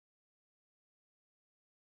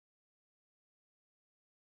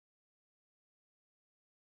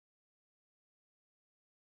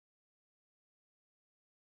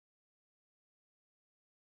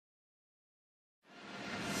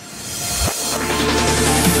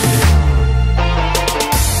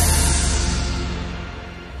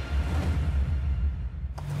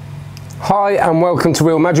Hi and welcome to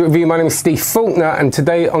Real Magic Review. My name is Steve Faulkner and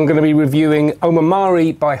today I'm going to be reviewing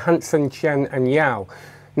Omamori by Hanson Chien and Yao.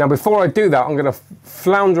 Now before I do that I'm going to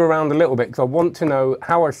flounder around a little bit because I want to know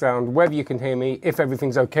how I sound, whether you can hear me, if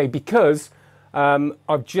everything's okay, because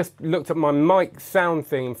I've just looked at my mic sound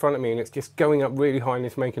thing in front of me and it's just going up really high and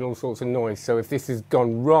it's making all sorts of noise. So if this has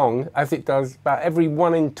gone wrong, as it does about every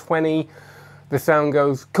 1 in 20, the sound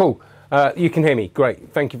goes, cool, you can hear me,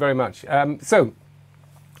 great, thank you very much.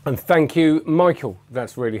 And thank you, Michael.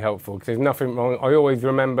 That's really helpful because there's nothing wrong. I always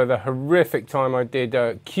remember the horrific time I did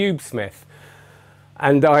Cubesmith,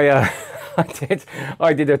 and I did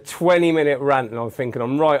a 20-minute rant, and I was thinking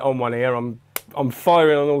I'm right on one ear, I'm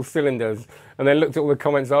firing on all cylinders, and then looked at all the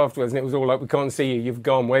comments afterwards, and it was all like, "We can't see you. You've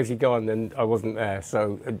gone. Where's he gone?" And I wasn't there,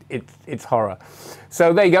 so it's horror.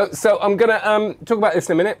 So there you go. So I'm gonna talk about this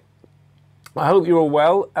in a minute. I hope you're all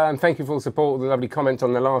well, and thank you for all the support, the lovely comment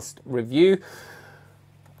on the last review.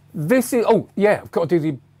 This is, oh yeah, I've got to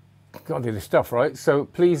do this stuff, right? So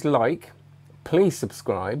please like, please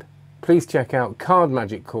subscribe, please check out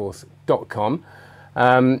cardmagiccourse.com,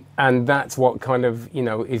 and that's what kind of, you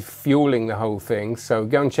know, is fueling the whole thing. So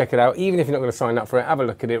go and check it out. Even if you're not going to sign up for it, have a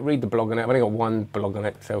look at it, read the blog on it. I've only got one blog on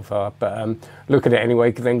it so far, but look at it anyway,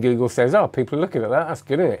 because then Google says, oh, people are looking at that, that's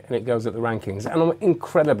good, isn't it? And it goes at the rankings, and I'm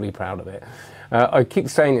incredibly proud of it. I keep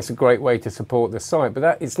saying it's a great way to support the site,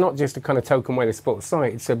 but it's not just a kind of token way to support the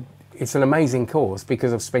site. It's an amazing course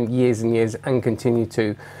because I've spent years and years and continue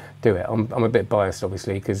to do it. I'm a bit biased,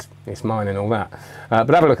 obviously, because it's mine and all that.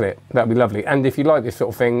 But have a look at it. That'd be lovely. And if you like this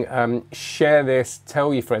sort of thing, share this,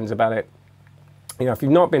 tell your friends about it. You know, if you've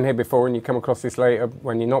not been here before and you come across this later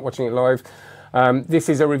when you're not watching it live, this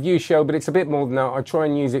is a review show, but it's a bit more than that. I try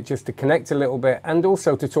and use it just to connect a little bit and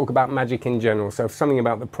also to talk about magic in general. So if something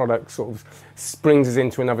about the product sort of springs us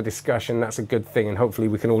into another discussion, that's a good thing, and hopefully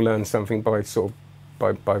we can all learn something by sort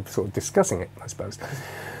of discussing it, I suppose.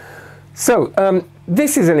 So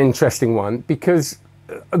this is an interesting one because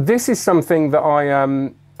this is something that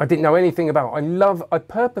I didn't know anything about. I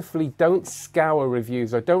purposefully don't scour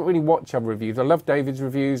reviews. I don't really watch other reviews. I love David's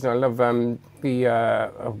reviews, and I love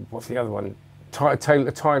what's the other one?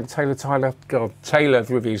 Taylor. God, Taylor's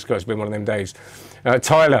reviews. God, it's been one of them days.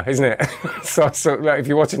 Tyler, isn't it? so like, if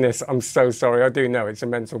you're watching this, I'm so sorry. I do know it's a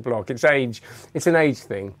mental block. It's age. It's an age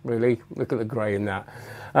thing, really. Look at the grey in that.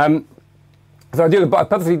 So I do, but I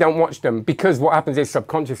purposely don't watch them because what happens is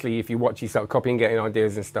subconsciously, if you watch, you start copying, getting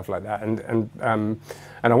ideas and stuff like that. And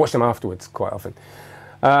I watch them afterwards quite often.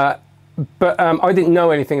 But I didn't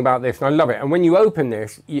know anything about this, and I love it. And when you open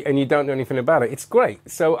this and you don't know anything about it, it's great.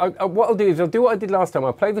 So what I'll do is I'll do what I did last time.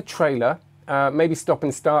 I'll play the trailer, maybe stop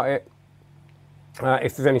and start it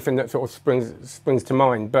if there's anything that sort of springs to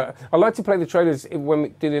mind. But I like to play the trailers when we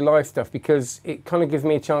do the live stuff because it kind of gives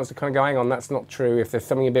me a chance to kind of go, hang on, that's not true. If there's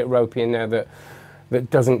something a bit ropey in there that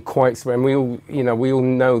doesn't quite, and we all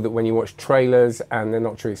know that when you watch trailers and they're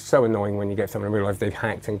not true, it's so annoying when you get something and realise they've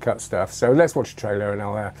hacked and cut stuff. So let's watch a trailer and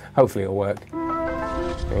I'll hopefully it'll work.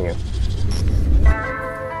 There you go.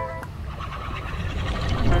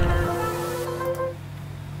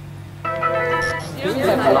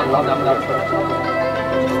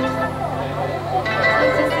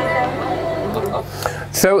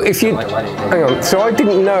 So if you, hang on, so I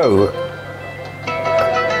didn't know.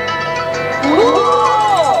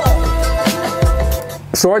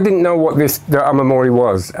 So I didn't know what the Omamori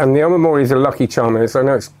was, and the Omamori is a lucky charm, and I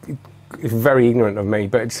know it's very ignorant of me,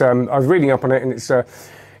 but I was reading up on it, and it's kind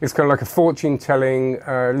of like a fortune-telling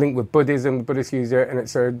linked with Buddhism. The Buddhists use it, and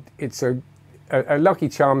it's a lucky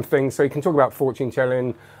charm thing. So you can talk about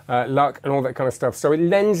fortune-telling, luck, and all that kind of stuff. So it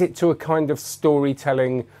lends it to a kind of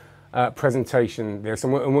storytelling presentation. This,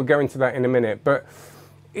 and we'll go into that in a minute, but.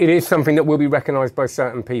 It is something that will be recognised by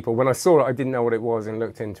certain people. When I saw it, I didn't know what it was and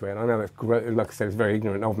looked into it. And I know that's great, like I said, it's very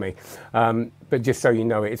ignorant of me. But just so you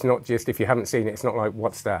know, it's not just, if you haven't seen it, it's not like,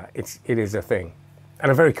 what's that? It is a thing.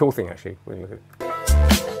 And a very cool thing, actually, when you look at it.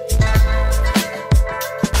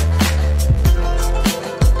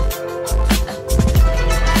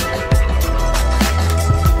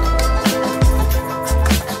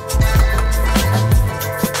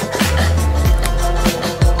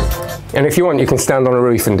 And if you want, you can stand on a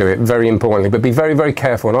roof and do it, very importantly, but be very, very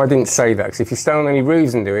careful. And I didn't say that, because if you stand on any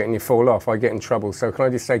roofs and do it and you fall off, I get in trouble. So can I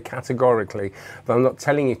just say categorically that I'm not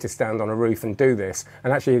telling you to stand on a roof and do this.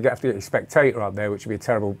 And actually you have to get a spectator up there, which would be a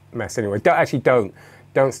terrible mess anyway.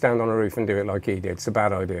 Don't stand on a roof and do it like he did. It's a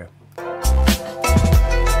bad idea.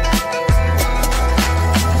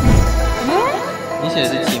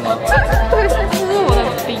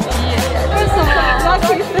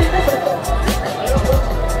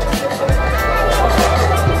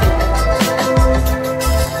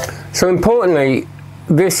 So importantly,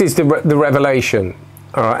 this is the revelation.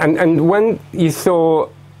 All right, and when you saw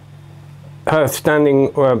her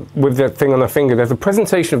standing with the thing on her finger, there's a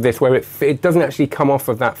presentation of this where it doesn't actually come off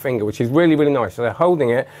of that finger, which is really, really nice. So they're holding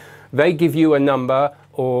it, they give you a number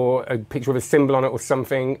or a picture of a symbol on it or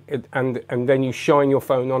something, and then you shine your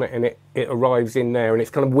phone on it and it arrives in there, and it's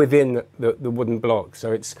kind of within the wooden block.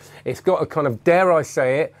 So it's got a kind of, dare I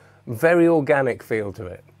say it, very organic feel to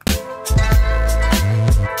it.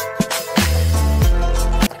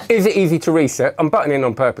 Is it easy to reset? I'm butting in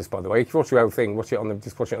on purpose, by the way. If you watch your whole thing,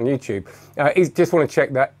 just watch it on YouTube. Just want to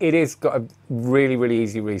check that it is got a really, really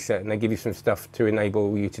easy reset, and they give you some stuff to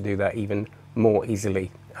enable you to do that even more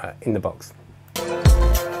easily in the box.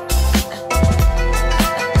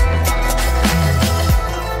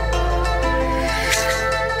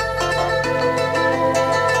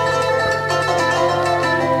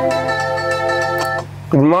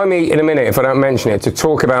 Remind me in a minute, if I don't mention it, to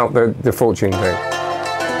talk about the fortune thing.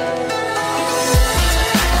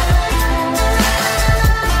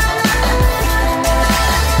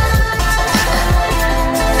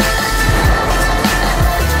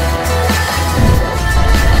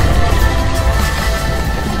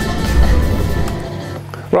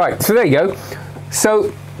 Right, so there you go.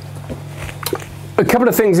 So a couple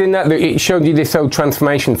of things in that it showed you this whole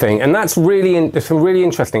transformation thing, and that's really there's some really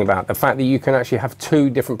interesting about the fact that you can actually have two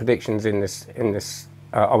different predictions in this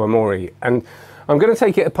Omamori. And I'm going to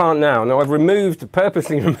take it apart now. Now I've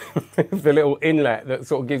purposely removed the little inlet that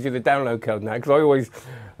sort of gives you the download code now, because I always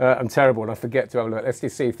I'm terrible and I forget to have a look. Let's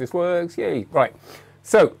just see if this works. Yay! Right.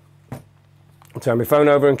 So I'll turn my phone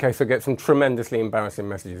over in case I get some tremendously embarrassing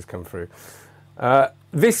messages come through.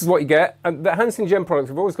 This is what you get. The Hanson Chien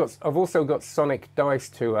products, I've also got Sonic dice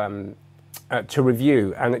to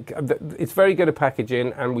review, and it's very good at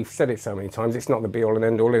packaging, and we've said it so many times, it's not the be all and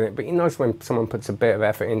end all in it, but it's nice when someone puts a bit of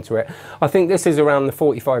effort into it. I think this is around the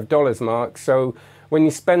 $45 mark, so when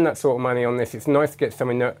you spend that sort of money on this, it's nice to get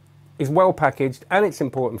something that is well packaged, and it's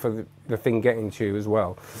important for the thing getting to you as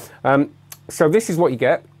well. So this is what you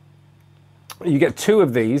get. You get two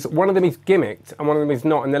of these. One of them is gimmicked and one of them is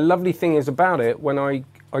not. And the lovely thing is about it, when I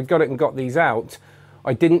got it and got these out,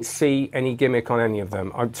 I didn't see any gimmick on any of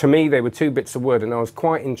them. To me, they were two bits of wood, and I was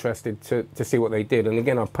quite interested to see what they did. And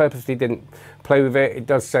again, I purposely didn't play with it. It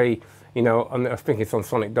does say, you know, I think it's on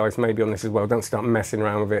Sonic Dice, maybe on this as well, don't start messing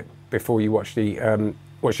around with it before you watch the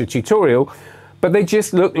tutorial. But they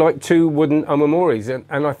just look like two wooden Omamoris.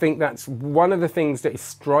 And I think that's one of the things that is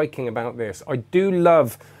striking about this. I do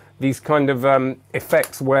love these kind of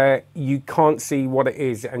effects where you can't see what it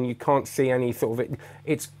is and you can't see any sort of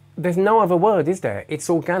there's no other word, is there?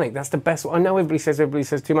 It's organic. That's the best. I know everybody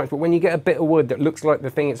says too much, but when you get a bit of wood that looks like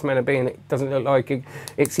the thing it's meant to be and it doesn't look like it,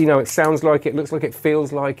 it's, you know, it sounds like it, looks like it,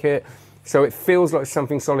 feels like it, so it feels like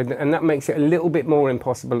something solid, and that makes it a little bit more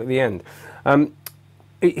impossible at the end.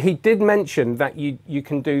 He did mention that you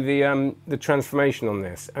can do the transformation on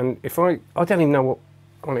this, and if I don't even know what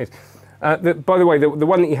one it is. By the way, the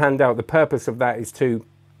one that you hand out, the purpose of that is to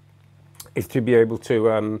be able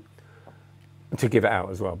to give it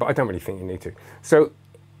out as well. But I don't really think you need to. So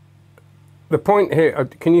the point here,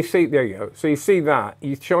 can you see? There you go. So you see that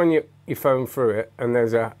you shine your phone through it, and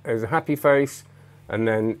there's a happy face, and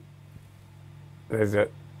then there's a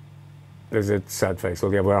sad face,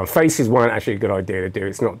 or the other way around. Faces weren't actually a good idea to do.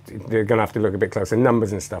 It's not. They're going to have to look a bit closer.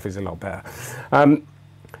 Numbers and stuff is a lot better.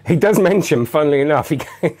 He does mention, funnily enough, these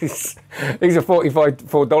are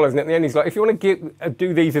 $44, and at the end he's like, if you want to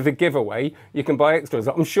do these as a giveaway, you can buy extras.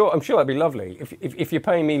 I'm sure that'd be lovely. If you're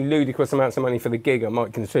paying me ludicrous amounts of money for the gig, I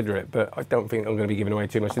might consider it, but I don't think I'm going to be giving away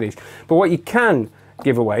too much of these. But what you can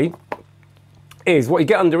give away is what you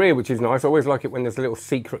get under here, which is nice. I always like it when there's a little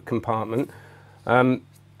secret compartment.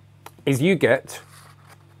 Is you get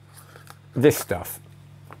this stuff.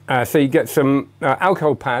 So you get some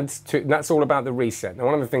alcohol pads, that's all about the reset. Now,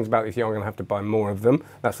 one of the things about this, I'm going to have to buy more of them,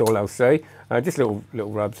 that's all I'll say. Just little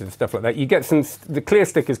rubs and stuff like that. You get the clear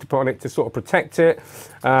stickers to put on it to sort of protect it,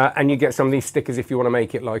 and you get some of these stickers if you want to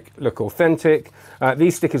make it look authentic.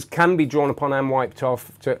 These stickers can be drawn upon and wiped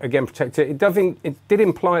off to, again, protect it. It did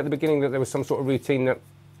imply at the beginning that there was some sort of routine that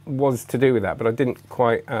was to do with that, but I didn't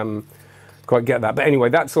quite get that. But anyway,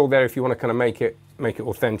 that's all there if you want to kind of make it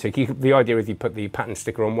authentic. The idea is you put the pattern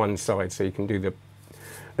sticker on one side so you can do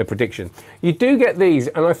the prediction. You do get these,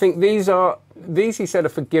 and I think these he said are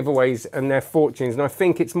for giveaways and they're fortunes, and I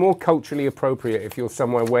think it's more culturally appropriate if you're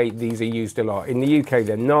somewhere where these are used a lot. In the UK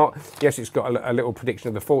they're not. Yes, it's got a little prediction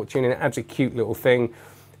of the fortune and it adds a cute little thing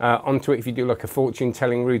onto it if you do like a fortune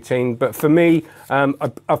telling routine, but for me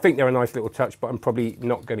I think they're a nice little touch, but I'm probably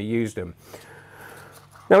not going to use them.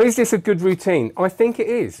 Now, is this a good routine? I think it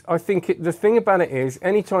is. I think the thing about it is,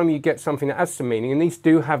 anytime you get something that has some meaning, and these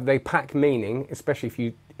do have, they pack meaning, especially if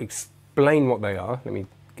you explain what they are. Let me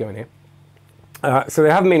go in here. So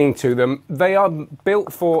they have meaning to them. They are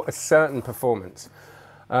built for a certain performance.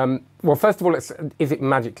 Well, first of all, is it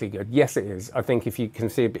magically good? Yes, it is. I think if you can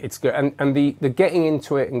see it, it's good. And the getting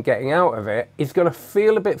into it and getting out of it is going to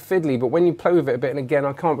feel a bit fiddly, but when you play with it a bit, and again,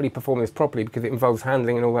 I can't really perform this properly because it involves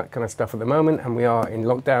handling and all that kind of stuff at the moment, and we are in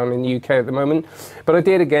lockdown in the UK at the moment. But I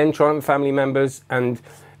did, again, try with family members, and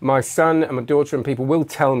my son and my daughter and people will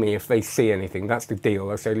tell me if they see anything. That's the deal.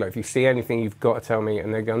 I say, look, if you see anything, you've got to tell me.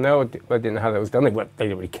 And they go, no, I didn't know how that was done. They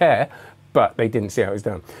didn't really care, but they didn't see how it was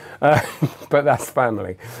done. But that's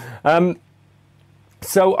family.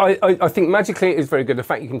 So I think magically it is very good. The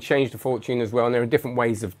fact you can change the fortune as well, and there are different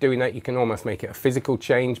ways of doing that. You can almost make it a physical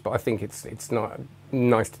change, but I think it's not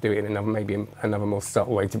nice to do it in another more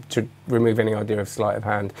subtle way to remove any idea of sleight of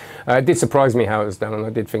hand. It did surprise me how it was done, and I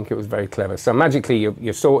did think it was very clever. So magically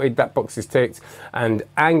you're sorted, that box is ticked, and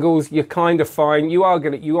angles, you're kind of fine. You aren't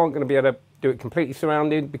going to be able to do it completely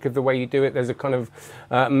surrounded because the way you do it, there's a kind of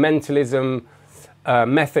mentalism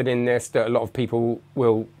method in this that a lot of people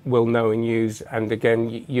will know and use, and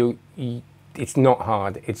again it's not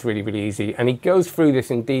hard, it's really, really easy, and he goes through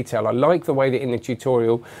this in detail. I like the way that in the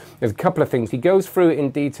tutorial there's a couple of things he goes through it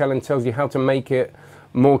in detail and tells you how to make it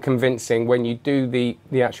more convincing when you do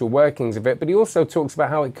the actual workings of it, but he also talks about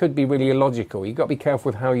how it could be really illogical. You've got to be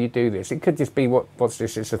careful with how you do this. It could just be what's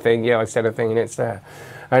this, it's a thing, yeah, I said a thing and it's there.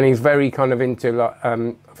 And he's very kind of into, like,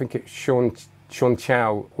 I think it's Hanson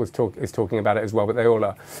Chien is talking about it as well, but they all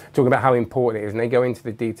are talking about how important it is, and they go into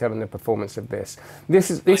the detail and the performance of this. This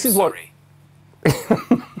is what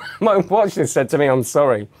my watch just said to me. I'm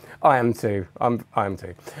sorry. I am too. I am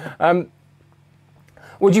too.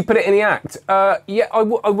 Would you put it in the act? Yeah, I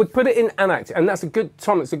would put it in an act, and that's a good,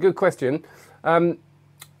 Tom. It's a good question.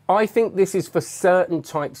 I think this is for certain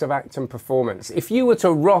types of act and performance. If you were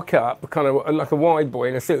to rock up kind of like a wide boy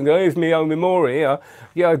in a suit and go, "Here's me, Omamori here,"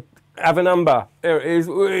 yeah, have a number. There it is.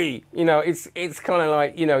 Wee. You know, it's kind of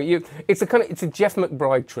like, you know, it's a Jeff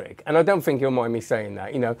McBride trick, and I don't think you'll mind me saying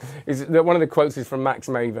that. You know, is that one of the quotes is from Max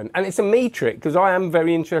Maven, and it's a me trick because I am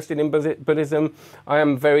very interested in Buddhism. I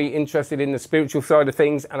am very interested in the spiritual side of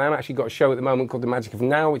things, and I've actually got a show at the moment called The Magic of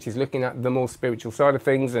Now, which is looking at the more spiritual side of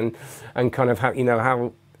things and kind of how, you know,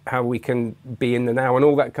 how we can be in the now and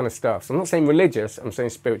all that kind of stuff. So I'm not saying religious, I'm saying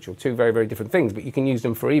spiritual, two very, very different things, but you can use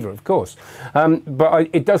them for either, of course. But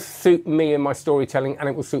it does suit me and my storytelling, and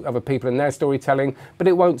it will suit other people and their storytelling, but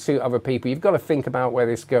it won't suit other people. You've got to think about where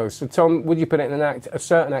this goes. So Tom, would you put it in an act? A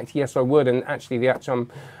certain act, yes, I would, and actually the act I'm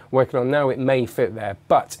working on now, it may fit there,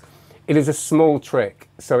 but it is a small trick.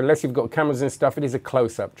 So unless you've got cameras and stuff, it is a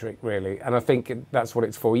close-up trick, really. And I think that's what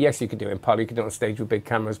it's for. Yes, you could do it in public, you could do it on stage with big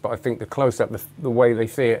cameras, but I think the close-up, the way they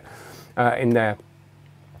see it in there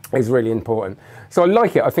is really important. So I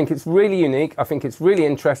like it. I think it's really unique. I think it's really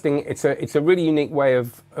interesting. It's a really unique way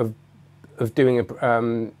of doing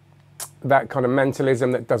that kind of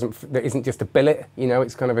mentalism that isn't just a billet. You know,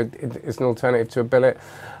 it's kind of it's an alternative to a billet.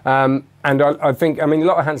 And I think, I mean, a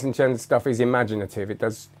lot of Hanson Chien's stuff is imaginative. It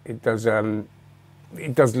does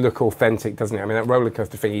look authentic, doesn't it? I mean, that roller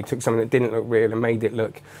coaster thing, he took something that didn't look real and made it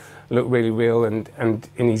look really real, and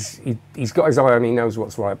he's got his eye on, he knows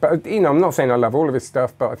what's right. But, you know, I'm not saying I love all of his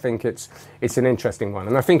stuff, but I think it's an interesting one.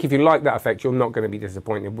 And I think if you like that effect, you're not going to be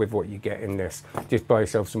disappointed with what you get in this. Just buy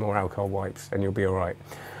yourself some more alcohol wipes and you'll be all right.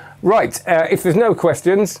 Right, if there's no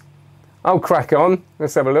questions, I'll crack on.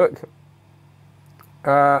 Let's have a look.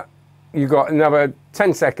 You've got another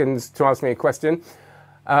 10 seconds to ask me a question.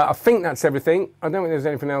 I think that's everything. I don't think there's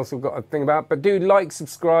anything else we've got to think about, but do like,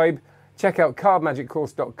 subscribe, check out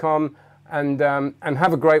cardmagiccourse.com, and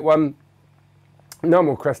have a great one. No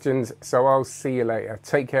more questions, so I'll see you later.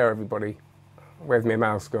 Take care, everybody. Where's my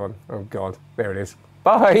mouse gone? Oh, God, there it is.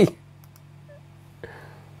 Bye.